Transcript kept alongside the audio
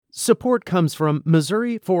Support comes from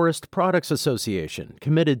Missouri Forest Products Association,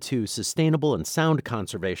 committed to sustainable and sound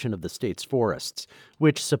conservation of the state's forests,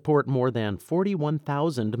 which support more than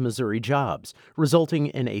 41,000 Missouri jobs, resulting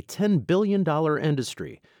in a $10 billion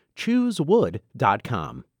industry.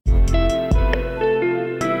 ChooseWood.com.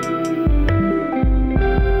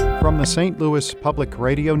 From the St. Louis Public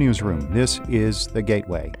Radio Newsroom, this is The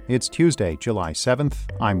Gateway. It's Tuesday, July 7th.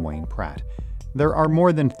 I'm Wayne Pratt. There are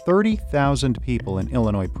more than 30,000 people in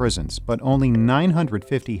Illinois prisons, but only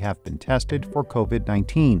 950 have been tested for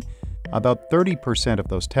COVID-19. About 30% of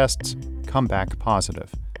those tests come back positive.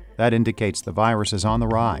 That indicates the virus is on the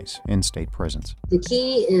rise in state prisons. The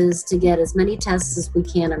key is to get as many tests as we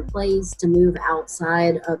can in place to move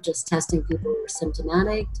outside of just testing people who are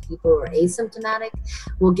symptomatic to people who are asymptomatic.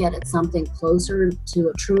 We'll get at something closer to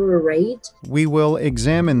a truer rate. We will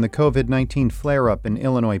examine the COVID-19 flare-up in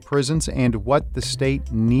Illinois prisons and what the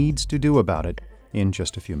state needs to do about it in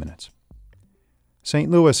just a few minutes.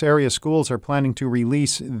 St. Louis area schools are planning to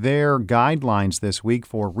release their guidelines this week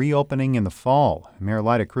for reopening in the fall. Mayor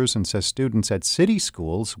Lyda Krewson says students at city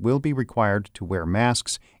schools will be required to wear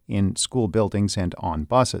masks in school buildings and on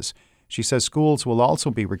buses. She says schools will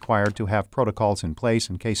also be required to have protocols in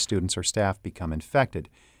place in case students or staff become infected.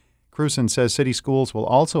 Krewson says city schools will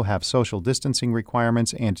also have social distancing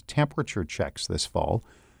requirements and temperature checks this fall.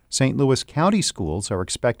 St. Louis County schools are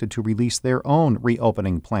expected to release their own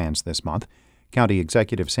reopening plans this month. County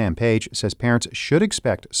Executive Sam Page says parents should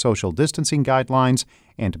expect social distancing guidelines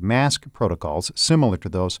and mask protocols similar to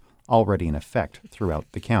those already in effect throughout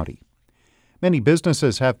the county. Many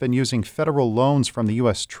businesses have been using federal loans from the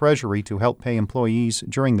U.S. Treasury to help pay employees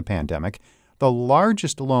during the pandemic. The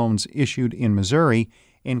largest loans issued in Missouri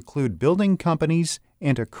include building companies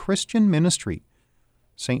and a Christian ministry.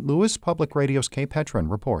 St. Louis Public Radio's Kay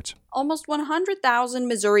Petrin reports. Almost 100,000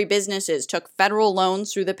 Missouri businesses took federal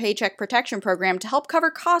loans through the Paycheck Protection Program to help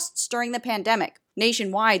cover costs during the pandemic.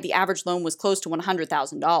 Nationwide, the average loan was close to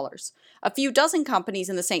 $100,000. A few dozen companies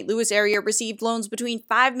in the St. Louis area received loans between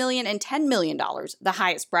 $5 million and $10 million, the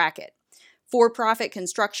highest bracket. For-profit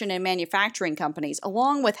construction and manufacturing companies,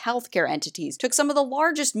 along with healthcare entities, took some of the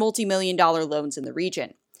largest multi-million-dollar loans in the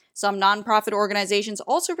region. Some nonprofit organizations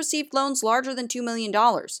also received loans larger than $2 million.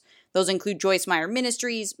 Those include Joyce Meyer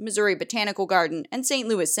Ministries, Missouri Botanical Garden, and St.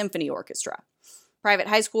 Louis Symphony Orchestra. Private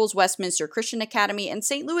high schools, Westminster Christian Academy, and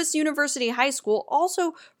St. Louis University High School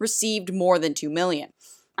also received more than $2 million.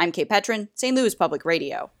 I'm Kay Petrin, St. Louis Public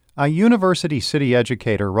Radio. A university city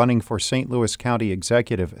educator running for St. Louis County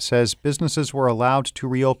Executive says businesses were allowed to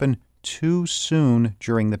reopen too soon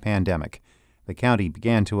during the pandemic. The county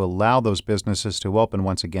began to allow those businesses to open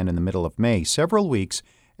once again in the middle of May, several weeks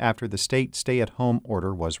after the state stay-at-home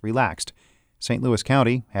order was relaxed. St. Louis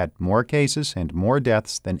County had more cases and more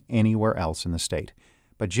deaths than anywhere else in the state.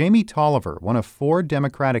 But Jamie Tolliver, one of 4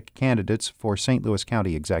 Democratic candidates for St. Louis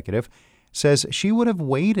County Executive, says she would have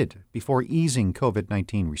waited before easing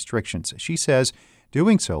COVID-19 restrictions. She says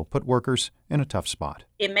doing so put workers in a tough spot.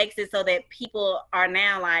 It makes it so that people are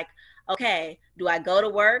now like, okay, do I go to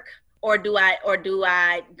work? Or do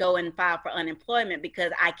I go and file for unemployment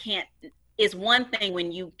because I can't? It's one thing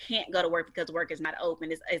when you can't go to work because work is not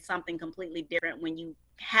open. It's something completely different when you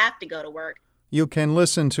have to go to work. You can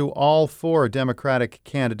listen to all 4 Democratic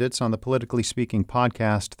candidates on the Politically Speaking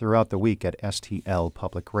podcast throughout the week at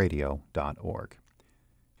stlpublicradio.org.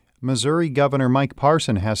 Missouri Governor Mike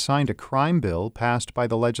Parson has signed a crime bill passed by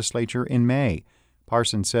the legislature in May.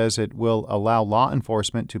 Parson says it will allow law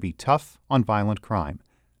enforcement to be tough on violent crime.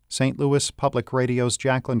 St. Louis Public Radio's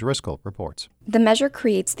Jacqueline Driscoll reports. The measure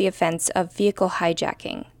creates the offense of vehicle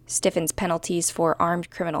hijacking, stiffens penalties for armed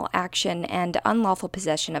criminal action and unlawful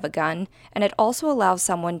possession of a gun, and it also allows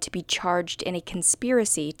someone to be charged in a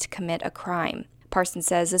conspiracy to commit a crime. Parson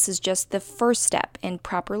says this is just the first step in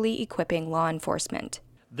properly equipping law enforcement.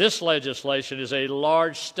 This legislation is a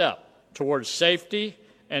large step towards safety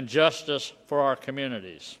and justice for our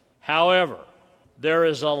communities. However, there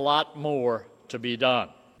is a lot more to be done.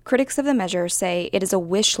 Critics of the measure say it is a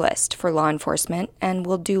wish list for law enforcement and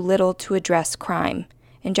will do little to address crime.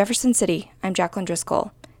 In Jefferson City, I'm Jacqueline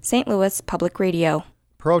Driscoll, St. Louis Public Radio.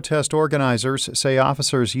 Protest organizers say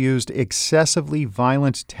officers used excessively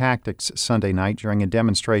violent tactics Sunday night during a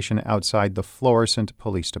demonstration outside the Florissant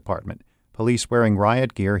Police Department. Police wearing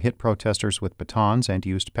riot gear hit protesters with batons and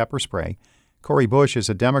used pepper spray. Cori Bush is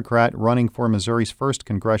a Democrat running for Missouri's 1st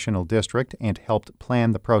Congressional District and helped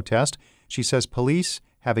plan the protest. She says police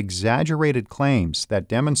have exaggerated claims that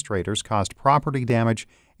demonstrators caused property damage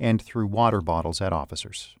and threw water bottles at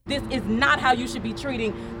officers. This is not how you should be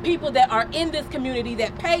treating people that are in this community,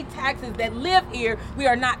 that pay taxes, that live here. We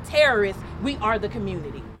are not terrorists. We are the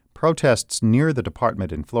community. Protests near the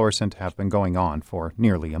department in Florissant have been going on for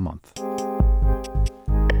nearly a month.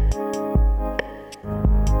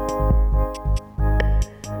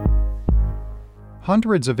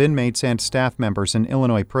 Hundreds of inmates and staff members in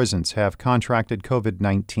Illinois prisons have contracted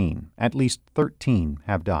COVID-19. At least 13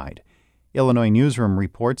 have died. Illinois Newsroom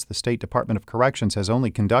reports the State Department of Corrections has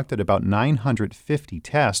only conducted about 950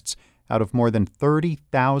 tests out of more than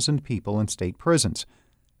 30,000 people in state prisons.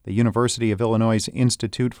 The University of Illinois'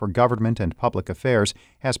 Institute for Government and Public Affairs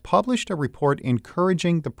has published a report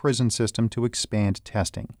encouraging the prison system to expand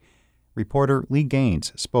testing. Reporter Lee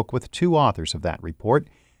Gaines spoke with two authors of that report,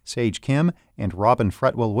 Sage Kim and Robin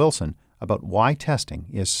Fretwell Wilson, about why testing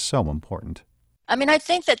is so important. I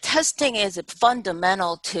think that testing is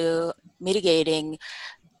fundamental to mitigating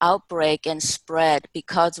outbreak and spread,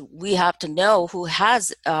 because we have to know who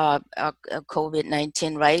has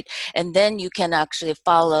COVID-19, right? And then you can actually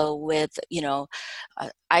follow with,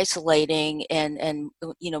 isolating and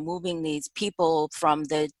moving these people from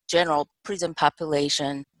the general prison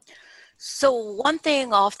population. So one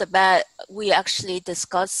thing off the bat we actually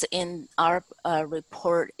discuss in our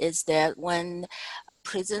report is that when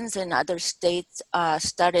prisons in other states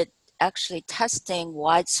started actually testing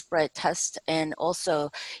widespread tests and also,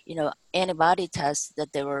 antibody tests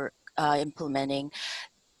that they were implementing,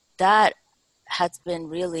 that has been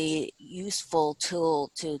really useful tool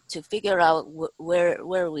to figure out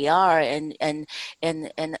where we are and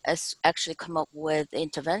actually come up with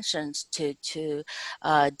interventions to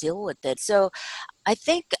deal with it. So I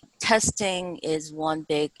think testing is one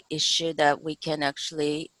big issue that we can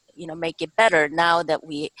actually make it better now that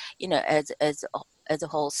we as a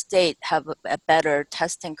whole state have a better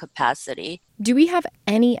testing capacity. Do we have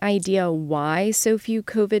any idea why so few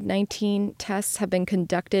COVID-19 tests have been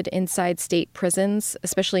conducted inside state prisons,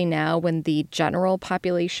 especially now when the general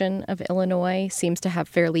population of Illinois seems to have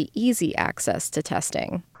fairly easy access to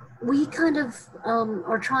testing? We kind of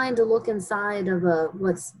are trying to look inside of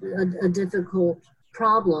what's a difficult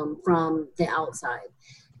problem from the outside.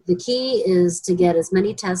 The key is to get as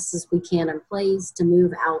many tests as we can in place to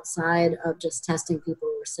move outside of just testing people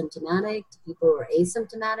who are symptomatic to people who are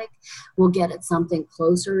asymptomatic. We'll get at something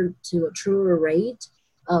closer to a truer rate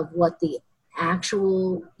of what the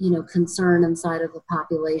actual, concern inside of the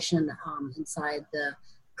population, inside the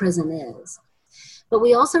prison is. But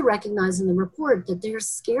we also recognize in the report that there's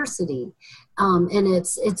scarcity. And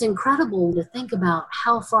it's incredible to think about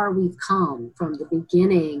how far we've come from the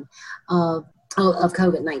beginning of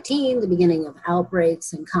COVID-19, the beginning of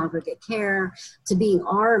outbreaks and congregate care, to being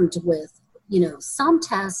armed with, some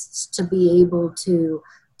tests to be able to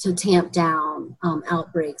tamp down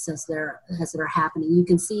outbreaks as they're happening. You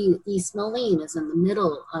can see East Moline is in the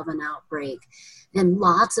middle of an outbreak, and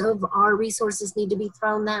lots of our resources need to be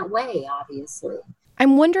thrown that way, obviously.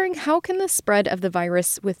 I'm wondering, how can the spread of the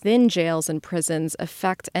virus within jails and prisons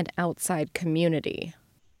affect an outside community?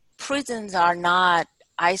 Prisons are not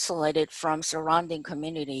isolated from surrounding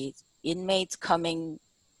communities. Inmates coming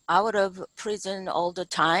out of prison all the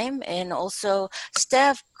time, and also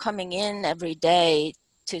staff coming in every day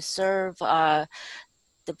to serve the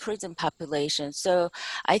prison population. So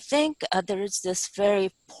I think there is this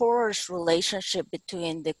very porous relationship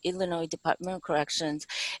between the Illinois Department of Corrections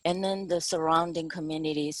and then the surrounding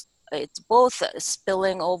communities. It's both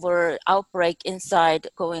spilling over outbreak inside,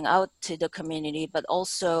 going out to the community, but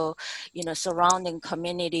also, surrounding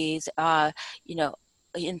communities,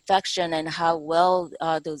 infection and how well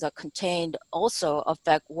those are contained also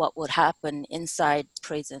affect what would happen inside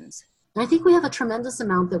prisons. I think we have a tremendous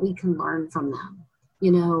amount that we can learn from them.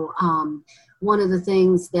 One of the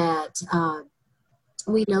things that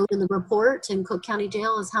we note in the report in Cook County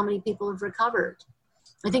Jail is how many people have recovered.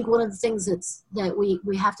 I think one of the things that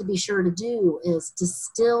we have to be sure to do is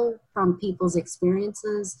distill from people's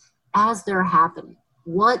experiences as they're happening,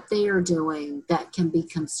 what they are doing that can be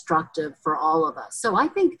constructive for all of us. So I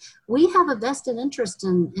think we have a vested interest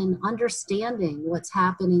in understanding what's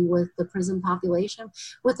happening with the prison population,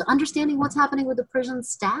 with understanding what's happening with the prison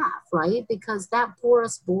staff, right? Because that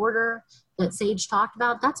porous border that Sage talked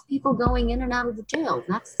about, that's people going in and out of the jail.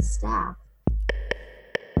 That's the staff.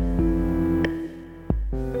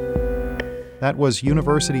 That was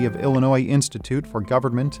University of Illinois Institute for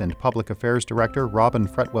Government and Public Affairs Director Robin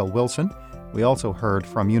Fretwell Wilson. We also heard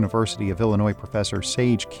from University of Illinois professor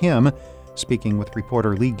Sage Kim speaking with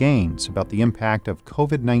reporter Lee Gaines about the impact of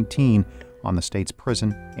COVID-19 on the state's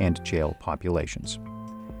prison and jail populations.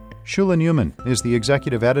 Shula Newman is the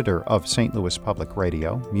executive editor of St. Louis Public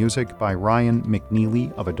Radio, music by Ryan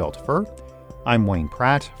McNeely of Adult Fur. I'm Wayne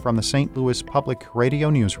Pratt from the St. Louis Public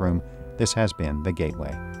Radio Newsroom. This has been The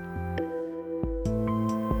Gateway.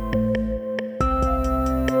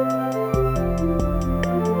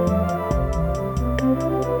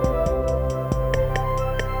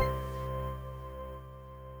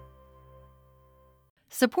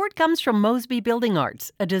 Support comes from Mosby Building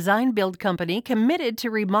Arts, a design-build company committed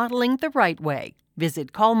to remodeling the right way.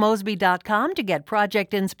 Visit callmosby.com to get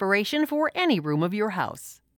project inspiration for any room of your house.